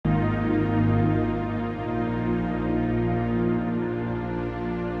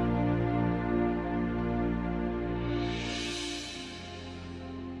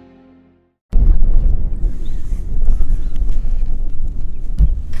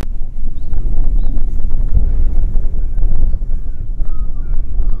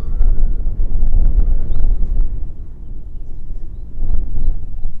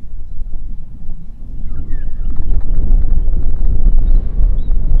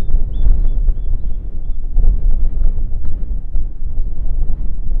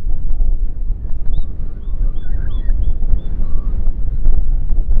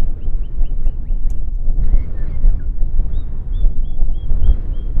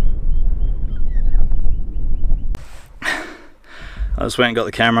I just went and got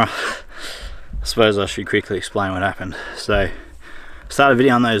the camera. I suppose I should quickly explain what happened. So I started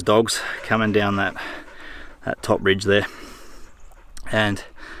videoing on those dogs coming down that top ridge there, and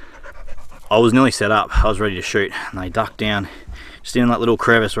I was nearly set up. I was ready to shoot, and they ducked down just in that little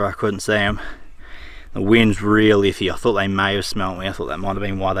crevice where I couldn't see them. The wind's real iffy. I thought they may have smelt me. I thought that might have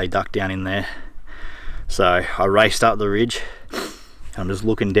been why they ducked down in there. So I raced up the ridge. I'm just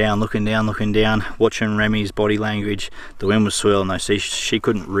looking down, watching Remy's body language. The wind was swirling though, so she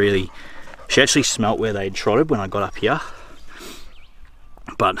couldn't really, she actually smelt where they'd trotted when I got up here.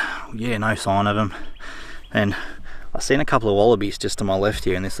 But yeah, no sign of them. And I seen a couple of wallabies just to my left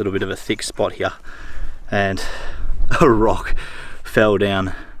here in this little bit of a thick spot here. And a rock fell down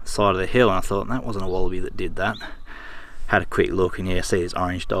the side of the hill, and I thought, that wasn't a wallaby that did that. Had a quick look, and yeah, see this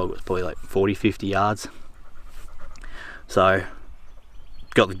orange dog was probably like 40-50 yards. So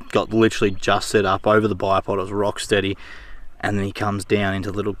got literally just set up over the bipod. It was rock steady, and then he comes down into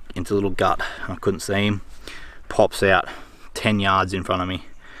little gut. I couldn't see him. Pops out 10 yards in front of me.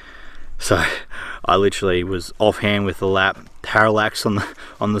 So I literally was offhand with the lap. Parallax on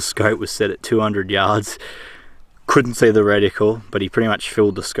the scope was set at 200 yards. Couldn't see the reticle, but he pretty much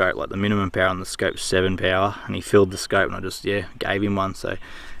filled the scope. Like the minimum power on the scope's 7 power, and he filled the scope, and I just gave him one. So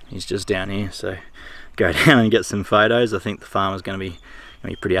he's just down here. So go down and get some photos. I think the farmer's going to be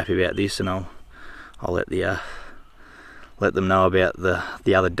pretty happy about this, and I'll let them know about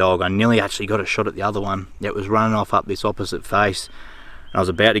the other dog. I nearly actually got a shot at the other one. It was running off up this opposite face, and I was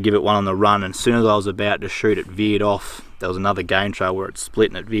about to give it one on the run, and as soon as I was about to shoot, it veered off. There was another game trail where it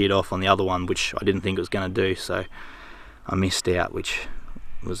split and it veered off on the other one, which I didn't think it was going to do, so I missed out, which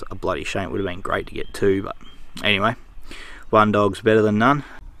was a bloody shame. It would have been great to get 2, but anyway, one dog's better than none.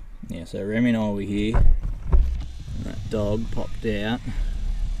 Yeah, so Remy and I were here, and that dog popped out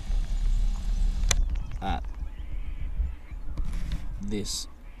at this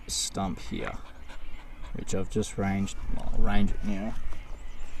stump here, which I've just ranged. Well, I'll range it now.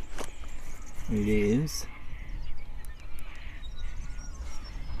 It is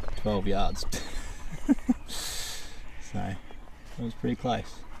 12 yards. So it was pretty close.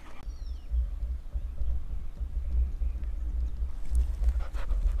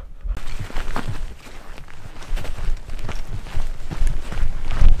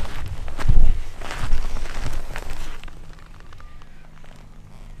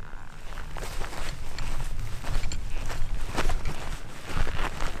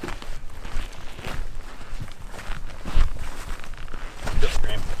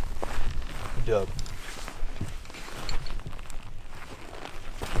 Good job.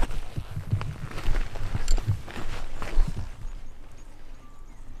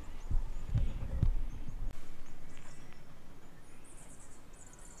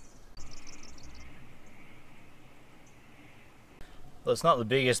 Well, it's not the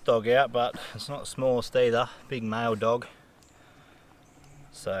biggest dog out, but it's not the smallest either. Big male dog.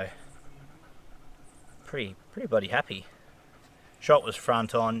 So pretty bloody happy. Shot was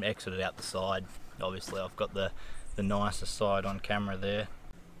front on, exited out the side. Obviously I've got the nicest side on camera there.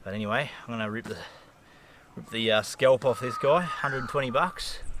 But anyway, I'm gonna rip the scalp off this guy. 120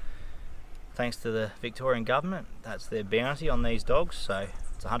 bucks. Thanks to the Victorian government. That's their bounty on these dogs. So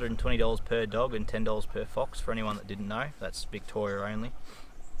it's $120 per dog and $10 per fox for anyone that didn't know. That's Victoria only.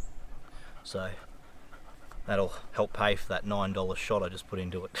 So that'll help pay for that $9 shot I just put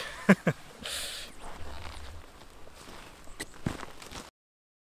into it.